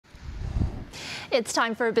It's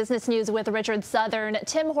time for business news with Richard Southern.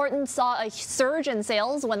 Tim Hortons saw a surge in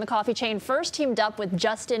sales when the coffee chain first teamed up with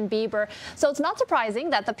Justin Bieber. So it's not surprising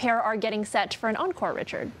that the pair are getting set for an encore,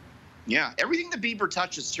 Richard. Yeah, everything the Bieber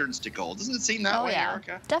touches turns to gold. Doesn't it seem that way, yeah,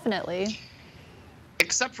 Erica? Definitely.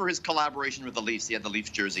 Except for his collaboration with the Leafs. He had the Leafs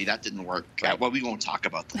jersey. That didn't work. Right. Well, we won't talk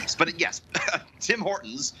about the Leafs. But yes, Tim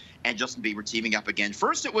Hortons and Justin Bieber teaming up again.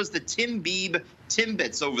 First, it was the Tim Bieb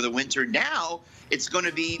Timbits over the winter. Now, it's going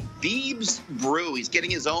to be Bieb's Brew. He's getting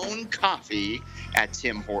his own coffee at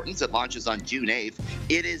Tim Hortons. It launches on June 8th.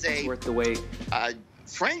 It is a worth the wait.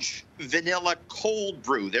 French vanilla cold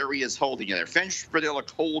brew. There he is holding it there. French vanilla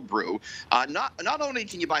cold brew. Not only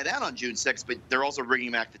can you buy that on June 6th, but they're also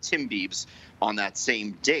bringing back the Tim Biebs on that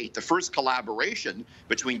same date. The first collaboration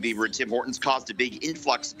between Bieber and Tim Hortons caused a big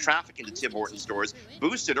influx of traffic into Tim Hortons stores,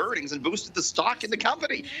 boosted earnings, and boosted the stock in the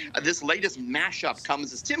company. This latest mashup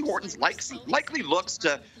comes as Tim Hortons likely looks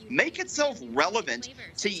to make itself relevant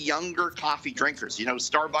to younger coffee drinkers. You know,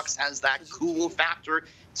 Starbucks has that cool factor.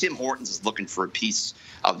 Tim Hortons is looking for a piece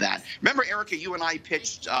of that. Remember, Erica, you and I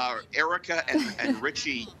pitched Erica and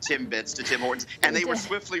Richie Timbits to Tim Hortons, and they were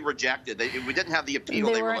swiftly rejected. We didn't have the appeal they were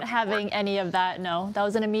looking for. They weren't having any of that, no. That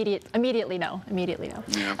was an immediately no.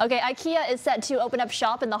 Yeah. Okay, Ikea is set to open up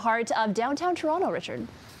shop in the heart of downtown Toronto, Richard.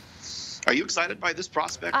 Are you excited by this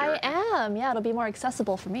prospect, Erica? I am, yeah. It'll be more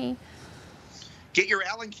accessible for me. Get your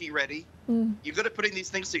Allen key ready. You're good at putting these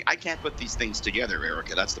things together. I can't put these things together,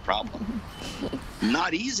 Erica. That's the problem.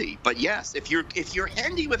 Not easy, but yes, if you're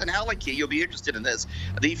handy with an Allen key, you'll be interested in this.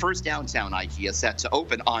 The first downtown Ikea set to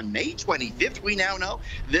open on May 25th. We now know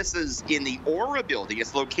this is in the Aura building.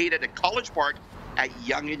 It's located at College Park at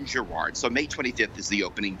Yonge and Gerrard. So May 25th is the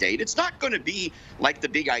opening date. It's not going to be like the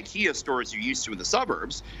big Ikea stores you're used to in the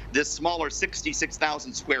suburbs. This smaller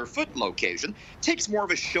 66,000 square foot location takes more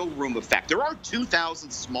of a showroom effect. There are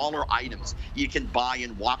 2,000 smaller items you can buy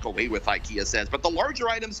and walk away with, Ikea says, but the larger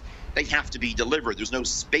items, they have to be delivered. There's no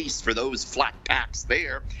space for those flat packs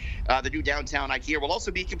there. The new downtown Ikea will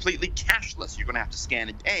also be completely cashless. You're going to have to scan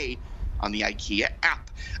and pay on the Ikea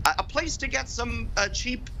app. A place to get some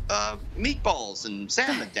cheap meatballs and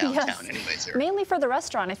salmon downtown. Yes. Anyways, here. Mainly for the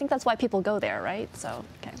restaurant. I think that's why people go there, right? So,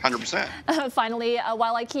 okay. 100%. Finally,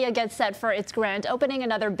 while Ikea gets set for its grand opening,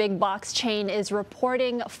 another big box chain is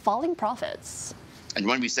reporting falling profits. And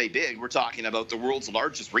when we say big, we're talking about the world's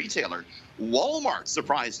largest retailer. Walmart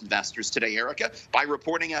surprised investors today, Erica, by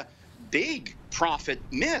reporting a big profit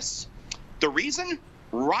miss. The reason?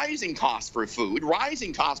 Rising costs for food,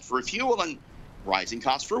 rising costs for fuel, and rising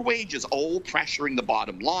costs for wages, all pressuring the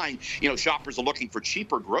bottom line. You know, shoppers are looking for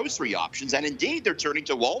cheaper grocery options, and indeed, they're turning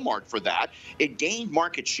to Walmart for that. It gained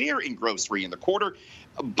market share in grocery in the quarter,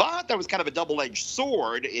 but that was kind of a double-edged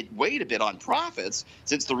sword. It weighed a bit on profits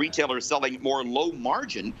since the retailer is selling more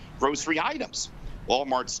low-margin grocery items.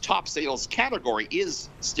 Walmart's top sales category is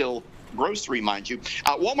still grocery, mind you.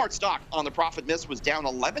 Walmart stock on the profit miss was down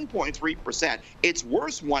 11.3%. Its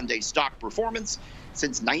worst one-day stock performance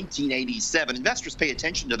since 1987. Investors pay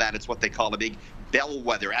attention to that. It's what they call a big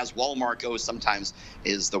bellwether. As Walmart goes, sometimes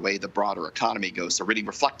is the way the broader economy goes. So really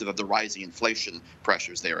reflective of the rising inflation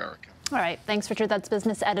pressures there, Erica. All right. Thanks, Richard. That's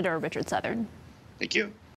business editor Richard Southern. Thank you.